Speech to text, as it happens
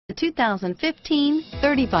The 2015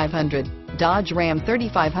 3500. Dodge Ram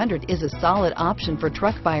 3500 is a solid option for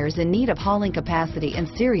truck buyers in need of hauling capacity and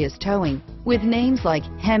serious towing. With names like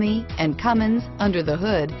Hemi and Cummins under the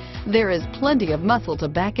hood, there is plenty of muscle to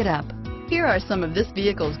back it up. Here are some of this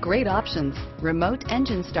vehicle's great options: remote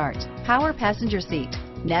engine start, power passenger seat,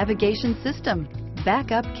 navigation system,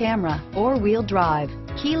 backup camera, four-wheel drive,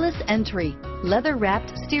 keyless entry,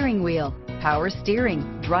 leather-wrapped steering wheel, power steering,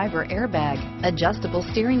 driver airbag, adjustable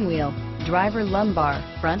steering wheel, driver lumbar,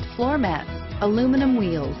 front floor mats, aluminum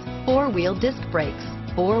wheels, four-wheel disc brakes,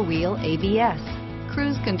 four-wheel ABS,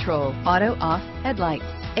 cruise control, auto-off headlights,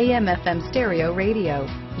 AM/FM stereo radio,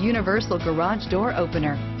 universal garage door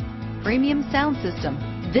opener, premium sound system.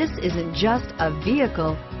 This isn't just a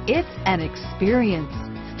vehicle, it's an experience.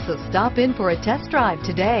 So stop in for a test drive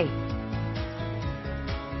today.